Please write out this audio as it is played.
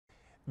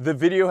The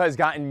video has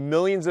gotten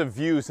millions of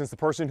views since the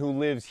person who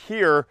lives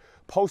here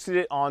posted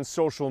it on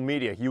social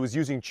media. He was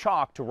using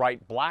chalk to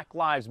write "Black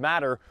Lives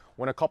Matter"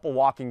 when a couple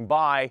walking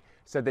by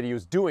said that he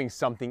was doing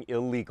something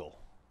illegal.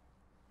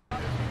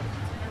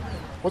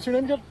 What's your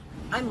name again?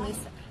 I'm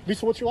Lisa.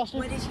 Lisa, what's your last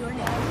name? What is your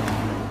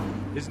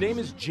name? His name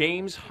is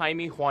James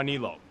Jaime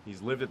Juanillo.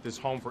 He's lived at this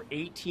home for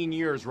 18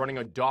 years running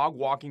a dog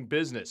walking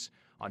business.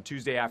 On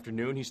Tuesday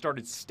afternoon, he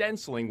started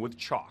stenciling with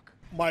chalk.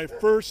 My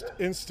first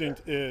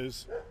instinct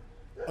is,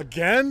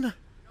 again?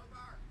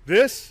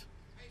 This?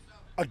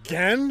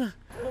 Again?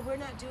 Well, we're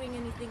not doing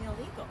anything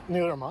illegal.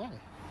 Neither am I.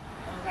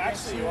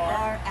 Actually, you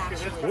are.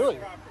 Actually. Really?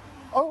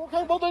 Oh,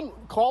 okay, well then,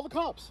 call the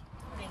cops.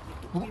 Thank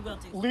you. We will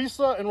do.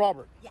 Lisa and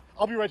Robert. Yeah.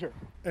 I'll be right here.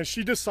 And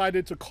she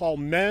decided to call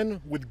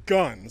men with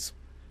guns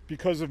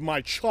because of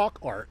my chalk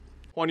art.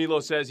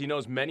 Juanillo says he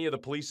knows many of the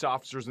police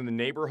officers in the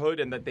neighborhood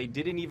and that they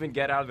didn't even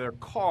get out of their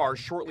car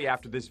shortly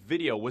after this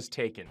video was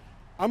taken.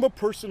 I'm a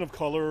person of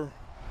color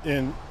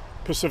in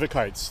Pacific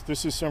Heights.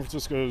 This is San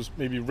Francisco's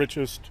maybe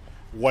richest,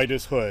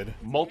 whitest hood.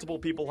 Multiple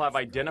people have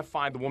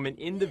identified the woman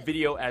in the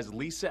video as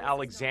Lisa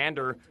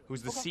Alexander,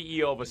 who's the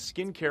CEO of a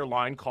skincare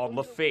line called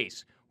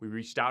LaFace. We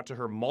reached out to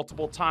her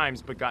multiple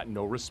times but got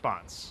no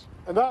response.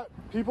 And that,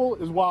 people,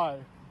 is why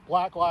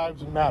Black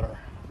Lives Matter.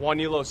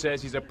 Juanillo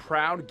says he's a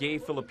proud gay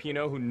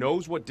Filipino who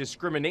knows what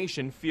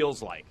discrimination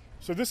feels like.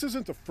 So this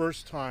isn't the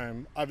first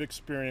time I've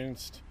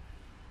experienced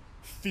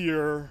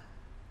fear,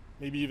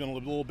 maybe even a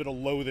little bit of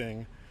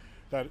loathing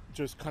that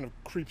just kind of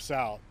creeps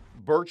out.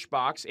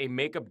 Birchbox, a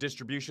makeup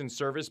distribution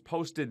service,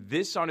 posted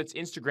this on its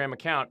Instagram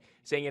account,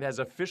 saying it has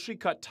officially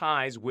cut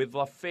ties with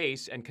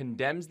LaFace and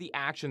condemns the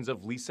actions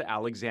of Lisa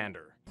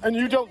Alexander. And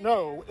you don't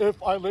know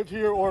if I live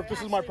here or if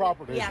this is my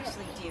property. We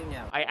actually do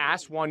know. I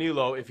asked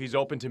Juanillo if he's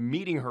open to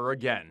meeting her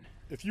again.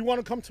 If you want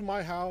to come to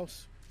my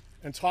house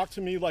and talk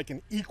to me like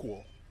an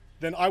equal,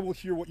 then I will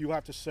hear what you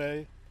have to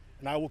say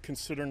and I will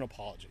consider an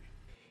apology.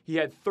 He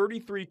had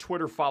 33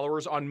 Twitter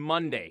followers on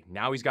Monday.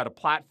 Now he's got a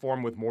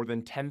platform with more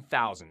than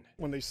 10,000.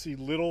 When they see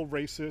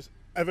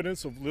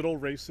evidence of little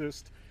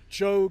racist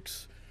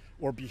jokes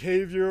or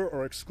behavior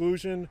or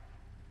exclusion,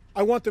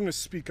 I want them to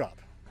speak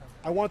up.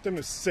 I want them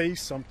to say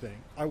something.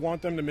 I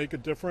want them to make a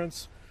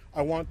difference.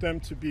 I want them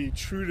to be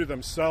true to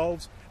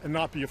themselves and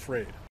not be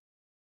afraid.